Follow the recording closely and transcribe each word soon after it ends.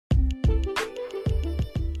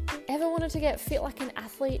ever wanted to get fit like an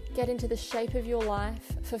athlete, get into the shape of your life,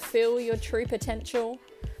 fulfill your true potential?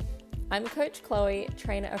 I'm Coach Chloe,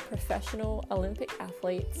 trainer of professional Olympic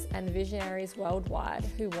athletes and visionaries worldwide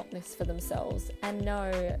who want this for themselves and know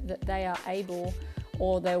that they are able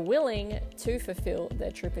or they're willing to fulfill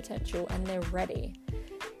their true potential and they're ready.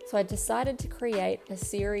 So I decided to create a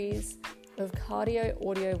series of cardio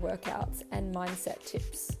audio workouts and mindset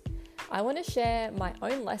tips. I want to share my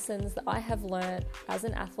own lessons that I have learned as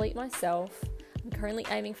an athlete myself. I'm currently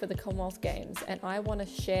aiming for the Commonwealth Games, and I want to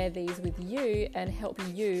share these with you and help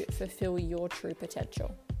you fulfill your true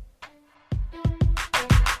potential.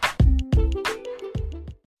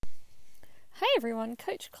 Hey everyone,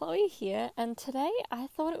 Coach Chloe here, and today I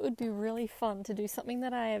thought it would be really fun to do something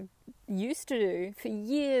that I have used to do for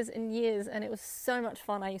years and years, and it was so much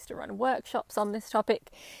fun. I used to run workshops on this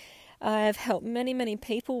topic. I've helped many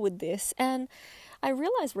people with this, and I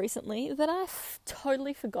realized recently that I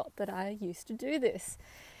totally forgot that I used to do this.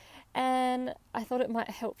 And I thought it might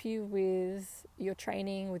help you with your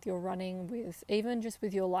training, with your running, with even just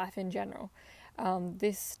with your life in general.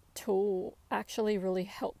 This tool actually really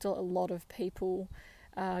helped a lot of people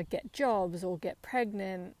get jobs or get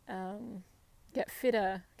pregnant, get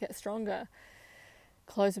fitter, get stronger,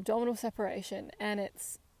 close abdominal separation. And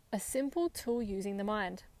it's a simple tool using the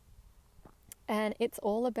mind. And it's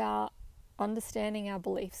all about understanding our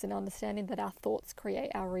beliefs and understanding that our thoughts create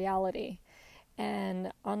our reality,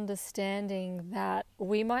 and understanding that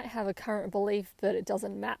we might have a current belief that it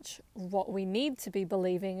doesn't match what we need to be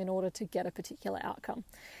believing in order to get a particular outcome.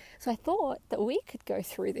 So I thought that we could go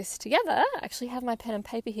through this together. I actually have my pen and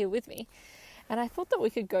paper here with me, and I thought that we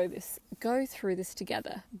could go through this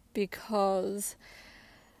together, because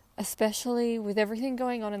especially with everything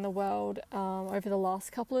going on in the world over the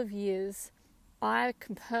last couple of years, I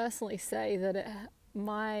can personally say that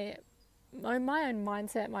my own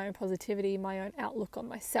mindset, my own positivity, my own outlook on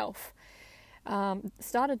myself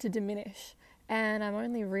started to diminish. And I'm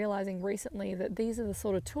only realizing recently that these are the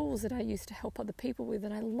sort of tools that I used to help other people with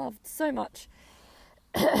and I loved so much.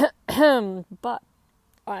 But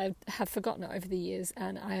I have forgotten it over the years,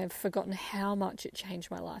 and I have forgotten how much it changed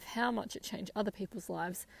my life, how much it changed other people's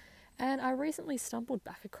lives. And I recently stumbled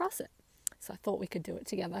back across it. So I thought we could do it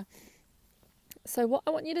together. So what I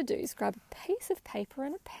want you to do is grab a piece of paper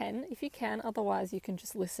and a pen if you can. Otherwise, you can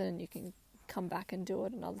just listen and you can come back and do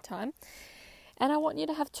it another time. And I want you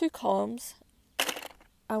to have two columns.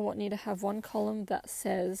 I want you to have one column that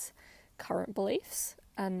says current beliefs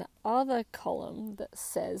and the other column that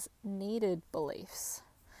says needed beliefs.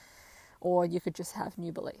 Or you could just have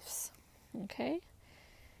new beliefs. Okay?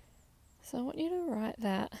 So I want you to write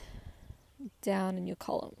that down in your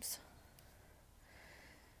columns.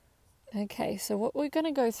 Okay, so what we're going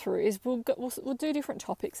to go through is we'll do different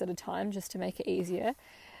topics at a time just to make it easier.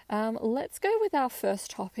 Let's go with our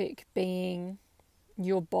first topic being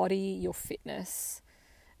your body, your fitness,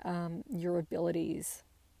 your abilities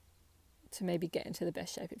to maybe get into the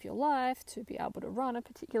best shape of your life, to be able to run a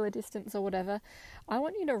particular distance or whatever. I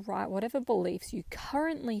want you to write whatever beliefs you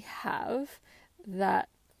currently have that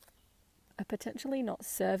are potentially not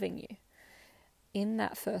serving you in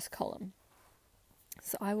that first column.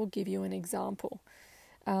 So I will give you an example.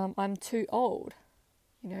 I'm too old.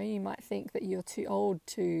 You might think that you're too old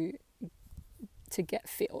to get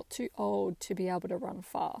fit, or too old to be able to run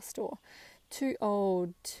fast, or too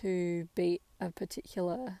old to beat a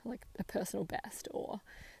particular, like a personal best, or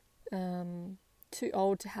too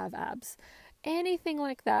old to have abs. Anything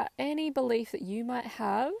like that, any belief that you might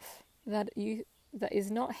have that is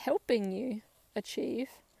not helping you achieve,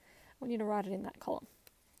 I want you to write it in that column.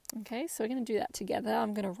 Okay, so we're going to do that together.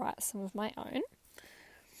 I'm going to write some of my own.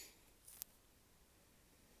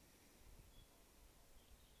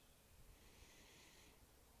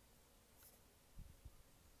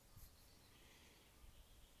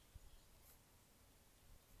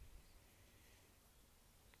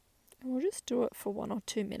 And we'll just do it for 1 or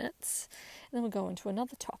 2 minutes. And then we'll go into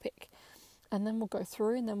another topic. And then we'll go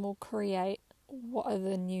through and then we'll create what are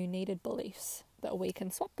the new needed beliefs that we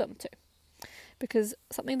can swap them to. Because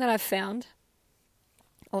something that I've found,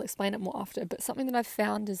 I'll explain it more after, but something that I've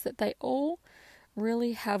found is that they all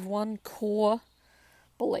really have one core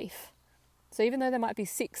belief. So even though there might be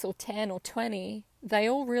 6 or 10 or 20, they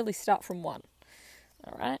all really start from one.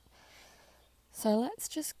 All right? So let's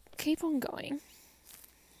just keep on going.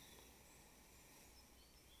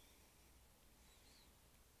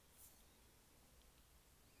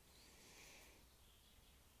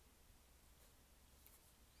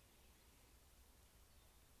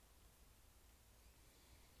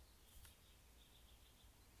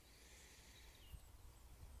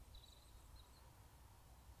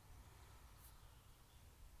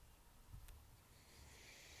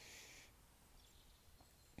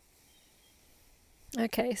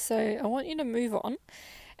 Okay, so I want you to move on,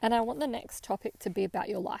 and I want the next topic to be about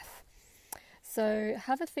your life. So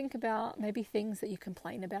have a think about maybe things that you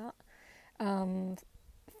complain about,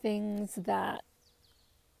 things that...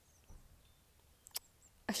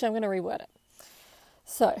 Actually, I'm going to reword it.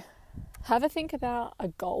 So have a think about a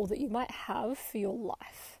goal that you might have for your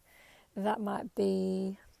life. That might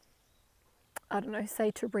be, I don't know, say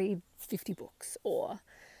to read 50 books, or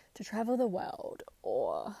to travel the world,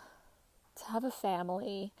 or to have a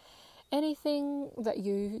family. Anything that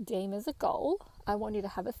you deem as a goal, I want you to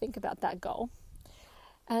have a think about that goal.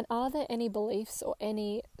 And are there any beliefs or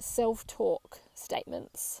any self-talk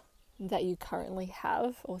statements that you currently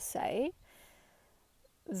have or say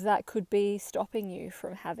that could be stopping you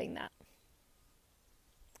from having that?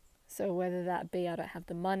 So whether that be I don't have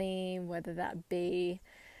the money, whether that be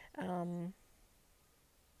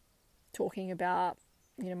talking about,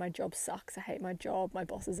 my job sucks, I hate my job, my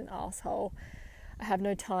boss is an asshole, I have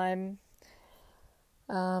no time,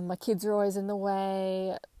 my kids are always in the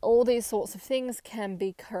way. All these sorts of things can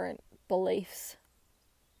be current beliefs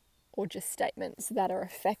or just statements that are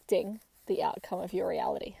affecting the outcome of your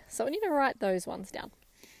reality. So I need to write those ones down.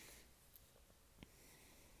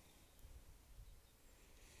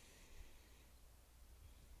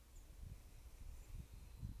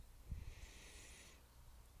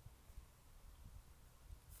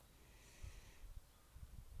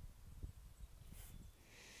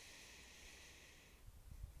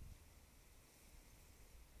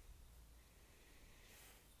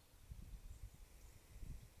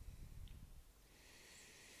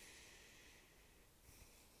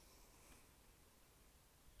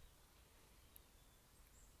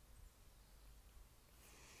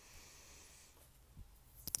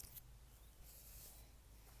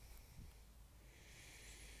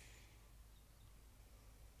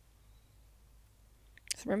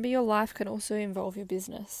 So remember, your life can also involve your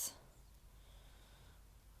business.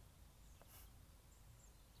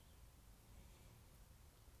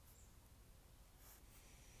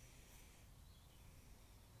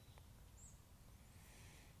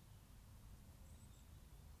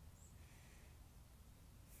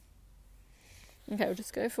 Okay, we'll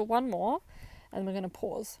just go for one more, and we're going to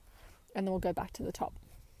pause, and then we'll go back to the top.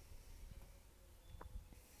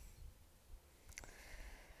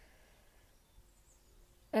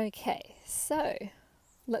 Okay, so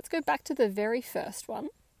let's go back to the very first one,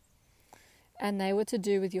 and they were to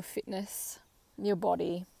do with your fitness, your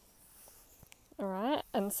body. All right,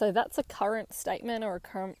 and so that's a current statement or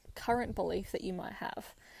a current belief that you might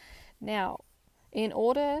have. Now, in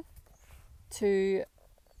order to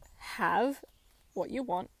have what you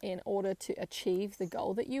want, in order to achieve the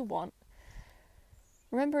goal that you want,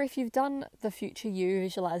 remember, if you've done the future you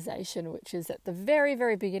visualization, which is at the very,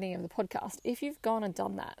 very beginning of the podcast, if you've gone and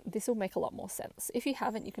done that, this will make a lot more sense. If you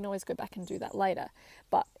haven't, you can always go back and do that later.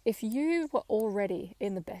 But if you were already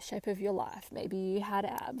in the best shape of your life, maybe you had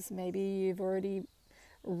abs, maybe you've already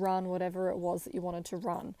run whatever it was that you wanted to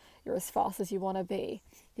run, you're as fast as you want to be,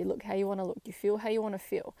 you look how you want to look, you feel how you want to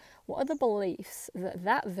feel, what are the beliefs that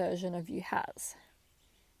that version of you has?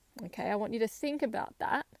 Okay, I want you to think about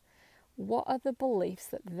that. What are the beliefs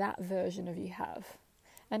that that version of you have?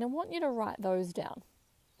 And I want you to write those down.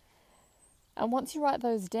 And once you write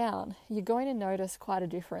those down, you're going to notice quite a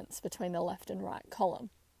difference between the left and right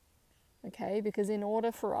column. Okay, because in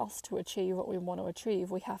order for us to achieve what we want to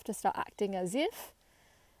achieve, we have to start acting as if,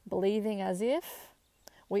 believing as if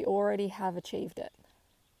we already have achieved it.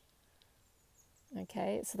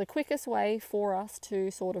 Okay, so the quickest way for us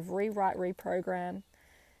to sort of rewrite, reprogram,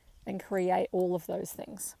 and create all of those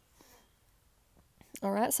things.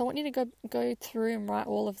 All right, so I want you to go through and write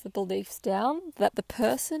all of the beliefs down that the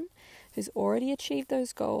person who's already achieved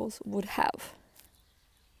those goals would have.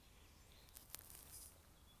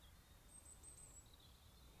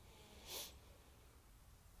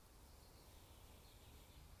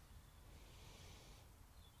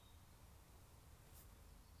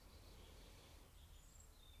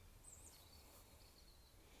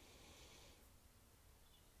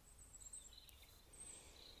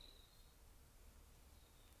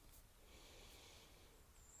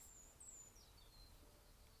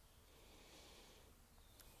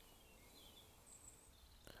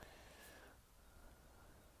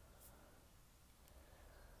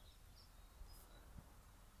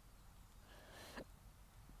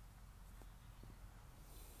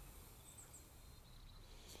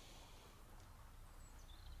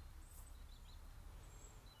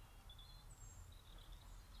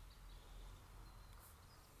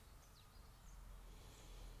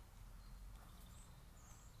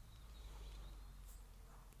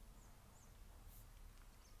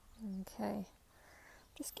 Okay.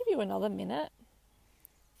 just give you another minute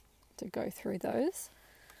to go through those.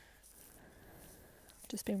 I've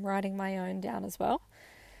just been writing my own down as well.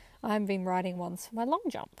 I've been writing ones for my long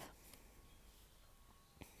jump.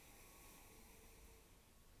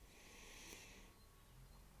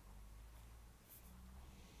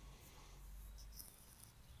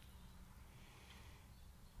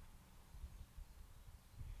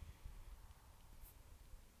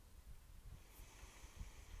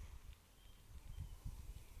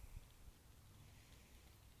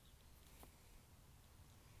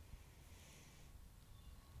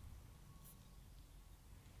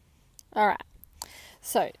 All right,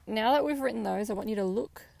 so now that we've written those, I want you to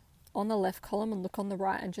look on the left column and look on the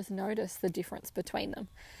right and just notice the difference between them.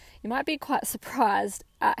 You might be quite surprised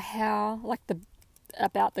at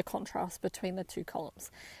about the contrast between the two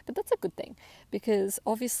columns, but that's a good thing, because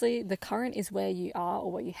obviously the current is where you are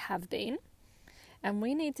or where you have been, and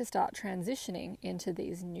we need to start transitioning into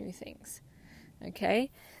these new things. Okay,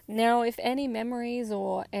 now if any memories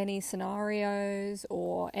or any scenarios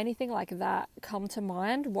or anything like that come to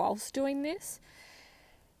mind whilst doing this,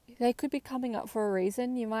 they could be coming up for a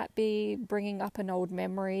reason. You might be bringing up an old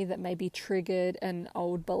memory that maybe triggered an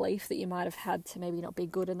old belief that you might have had to maybe not be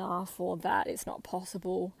good enough, or that it's not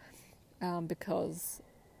possible because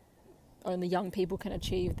only young people can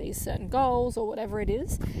achieve these certain goals, or whatever it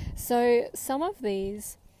is. So some of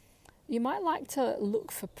these, you might like to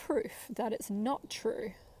look for proof that it's not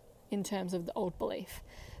true in terms of the old belief.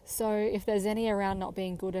 So if there's any around not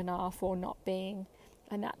being good enough, or not being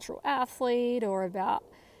a natural athlete, or about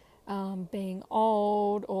being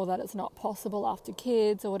old, or that it's not possible after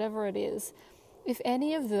kids, or whatever it is, if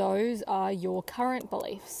any of those are your current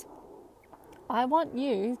beliefs, I want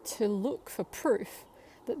you to look for proof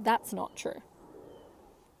that that's not true.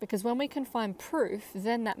 Because when we can find proof,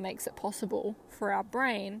 then that makes it possible for our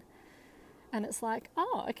brain. And it's like,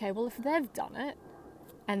 oh, okay, well, if they've done it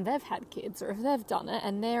and they've had kids, or if they've done it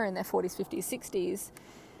and they're in their 40s, 50s, 60s,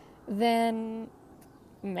 then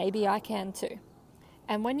maybe I can too.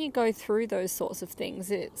 And when you go through those sorts of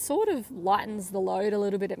things, it sort of lightens the load a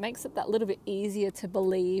little bit. It makes it that little bit easier to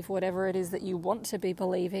believe whatever it is that you want to be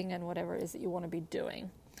believing and whatever it is that you want to be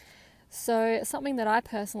doing. So something that I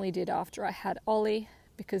personally did after I had Ollie,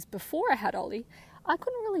 because before I had Ollie, I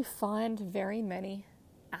couldn't really find very many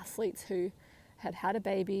athletes who had a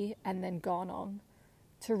baby and then gone on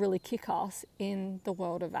to really kick ass in the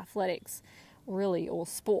world of athletics, really, or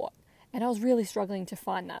sport. And I was really struggling to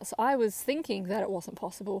find that. So I was thinking that it wasn't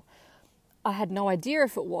possible. I had no idea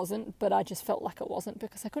if it wasn't, but I just felt like it wasn't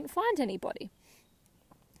because I couldn't find anybody.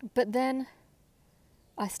 But then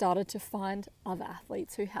I started to find other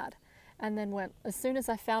athletes who had. And then as soon as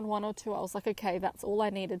I found one or two, I was like, okay, that's all I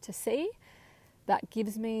needed to see. That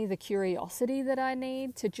gives me the curiosity that I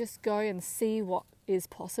need to just go and see what is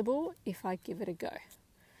possible if I give it a go.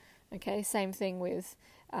 Okay, same thing with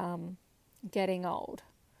getting old.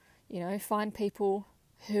 Find people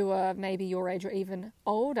who are maybe your age or even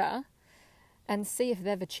older and see if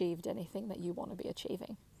they've achieved anything that you want to be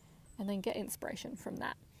achieving. And then get inspiration from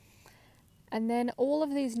that. And then all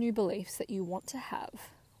of these new beliefs that you want to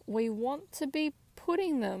have, we want to be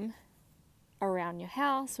putting them around your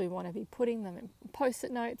house. We want to be putting them in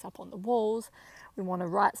post-it notes up on the walls. We want to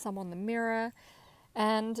write some on the mirror.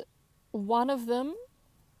 And one of them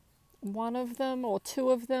or two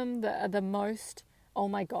of them that are the most, oh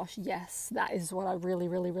my gosh, yes, that is what I really,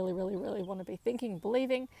 really, really, really, really want to be thinking,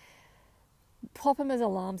 believing, pop them as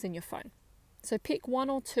alarms in your phone. So pick one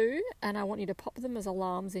or two, and I want you to pop them as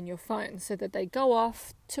alarms in your phone so that they go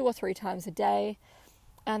off 2 or 3 times a day.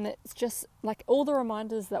 And it's just like all the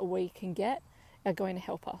reminders that we can get are going to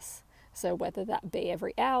help us. So whether that be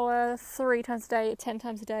every hour, 3 times a day, 10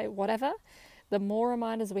 times a day, whatever, the more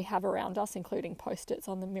reminders we have around us, including post-its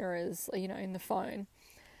on the mirrors, in the phone,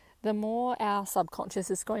 the more our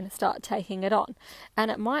subconscious is going to start taking it on.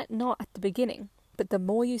 And it might not at the beginning, but the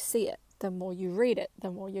more you see it, the more you read it,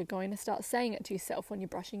 the more you're going to start saying it to yourself when you're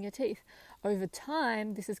brushing your teeth. Over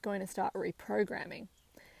time, this is going to start reprogramming.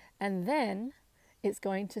 And then it's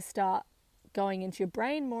going to start going into your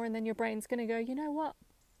brain more, and then your brain's going to go, you know what?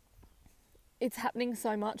 It's happening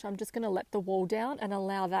so much, I'm just going to let the wall down and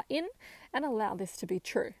allow that in and allow this to be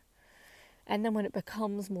true. And then when it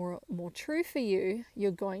becomes more true for you,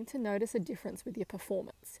 you're going to notice a difference with your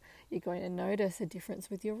performance. You're going to notice a difference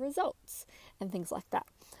with your results and things like that.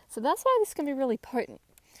 So that's why this can be really potent.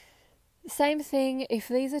 Same thing, if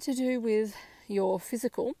these are to do with your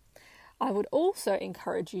physical, I would also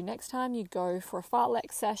encourage you next time you go for a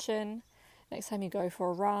fartlek session, next time you go for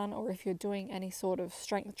a run, or if you're doing any sort of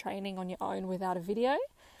strength training on your own without a video,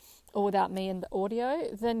 or without me in the audio,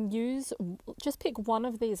 then just pick one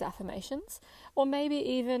of these affirmations, or maybe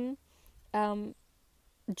even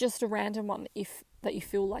just a random one that you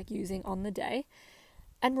feel like using on the day,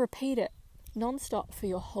 and repeat it non-stop for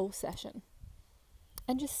your whole session.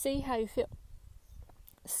 And just see how you feel.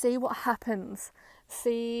 See what happens.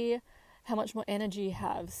 See how much more energy you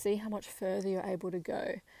have. See how much further you're able to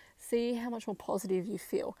go. See how much more positive you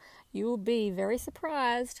feel. You will be very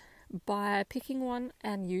surprised by picking one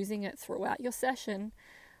and using it throughout your session,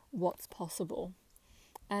 what's possible.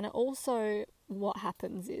 And also what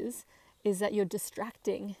happens is that you're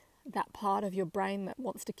distracting that part of your brain that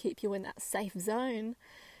wants to keep you in that safe zone.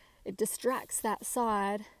 It distracts that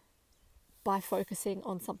side by focusing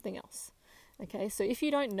on something else. Okay, so if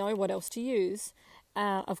you don't know what else to use,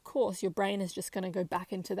 of course your brain is just going to go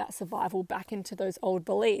back into that survival, back into those old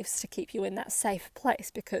beliefs to keep you in that safe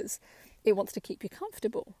place, because it wants to keep you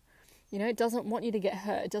comfortable. You know, it doesn't want you to get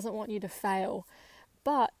hurt, it doesn't want you to fail,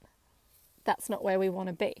 but that's not where we want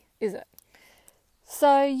to be, is it?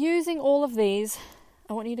 So using all of these,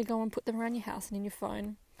 I want you to go and put them around your house and in your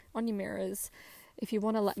phone, on your mirrors. If you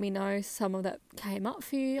want to let me know some of that came up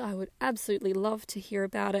for you, I would absolutely love to hear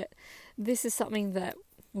about it. This is something that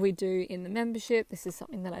we do in the membership. This is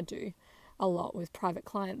something that I do a lot with private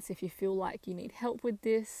clients. If you feel like you need help with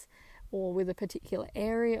this or with a particular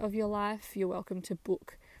area of your life, you're welcome to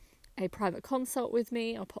book a private consult with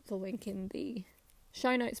me. I'll pop the link in the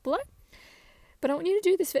show notes below. But I want you to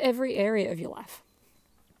do this for every area of your life.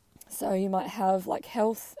 So you might have like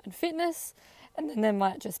health and fitness, and then there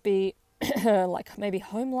might just be like maybe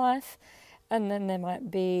home life, and then there might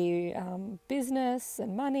be business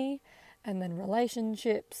and money, and then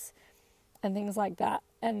relationships and things like that.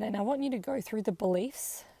 And then I want you to go through the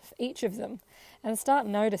beliefs for each of them and start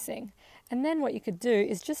noticing. And then what you could do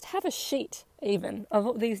is just have a sheet even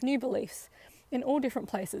of these new beliefs in all different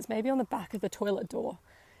places. Maybe on the back of the toilet door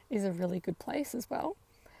is a really good place as well,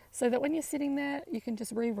 so that when you're sitting there, you can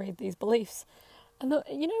just reread these beliefs. And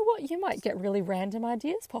you know what? You might get really random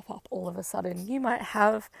ideas pop up all of a sudden. You might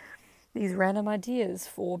have these random ideas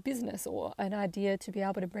for business, or an idea to be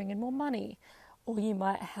able to bring in more money. Or you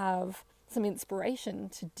might have some inspiration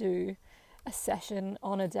to do a session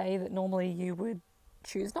on a day that normally you would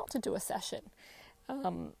choose not to do a session.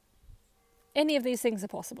 Any of these things are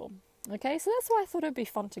possible. Okay, so that's why I thought it'd be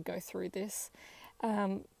fun to go through this,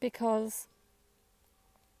 because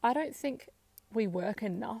I don't think we work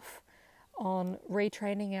enough on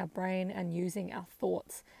retraining our brain and using our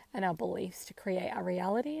thoughts and our beliefs to create our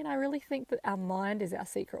reality. And I really think that our mind is our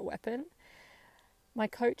secret weapon. My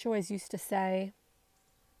coach always used to say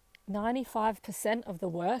 95% of the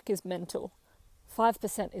work is mental,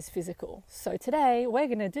 5% is physical. So today we're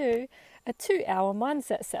going to do a 2-hour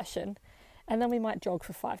mindset session, and then we might jog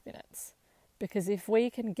for 5 minutes. Because if we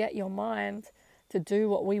can get your mind to do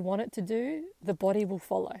what we want it to do, the body will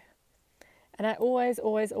follow. And I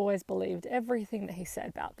always believed everything that he said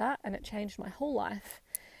about that, and it changed my whole life.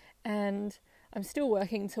 And I'm still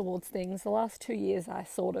working towards things. The last 2 years I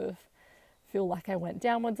sort of feel like I went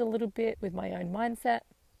downwards a little bit with my own mindset,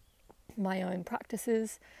 my own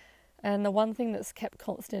practices. And the one thing that's kept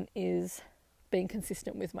constant is being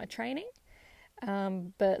consistent with my training.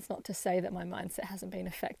 But it's not to say that my mindset hasn't been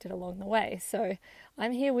affected along the way. So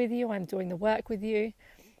I'm here with you. I'm doing the work with you.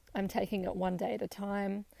 I'm taking it one day at a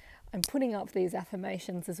time. I'm putting up these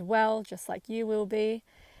affirmations as well, just like you will be.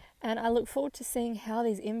 And I look forward to seeing how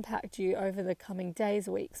these impact you over the coming days,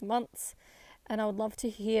 weeks, months. And I would love to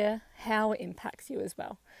hear how it impacts you as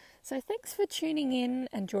well. So thanks for tuning in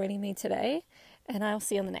and joining me today. And I'll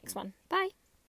see you on the next one. Bye.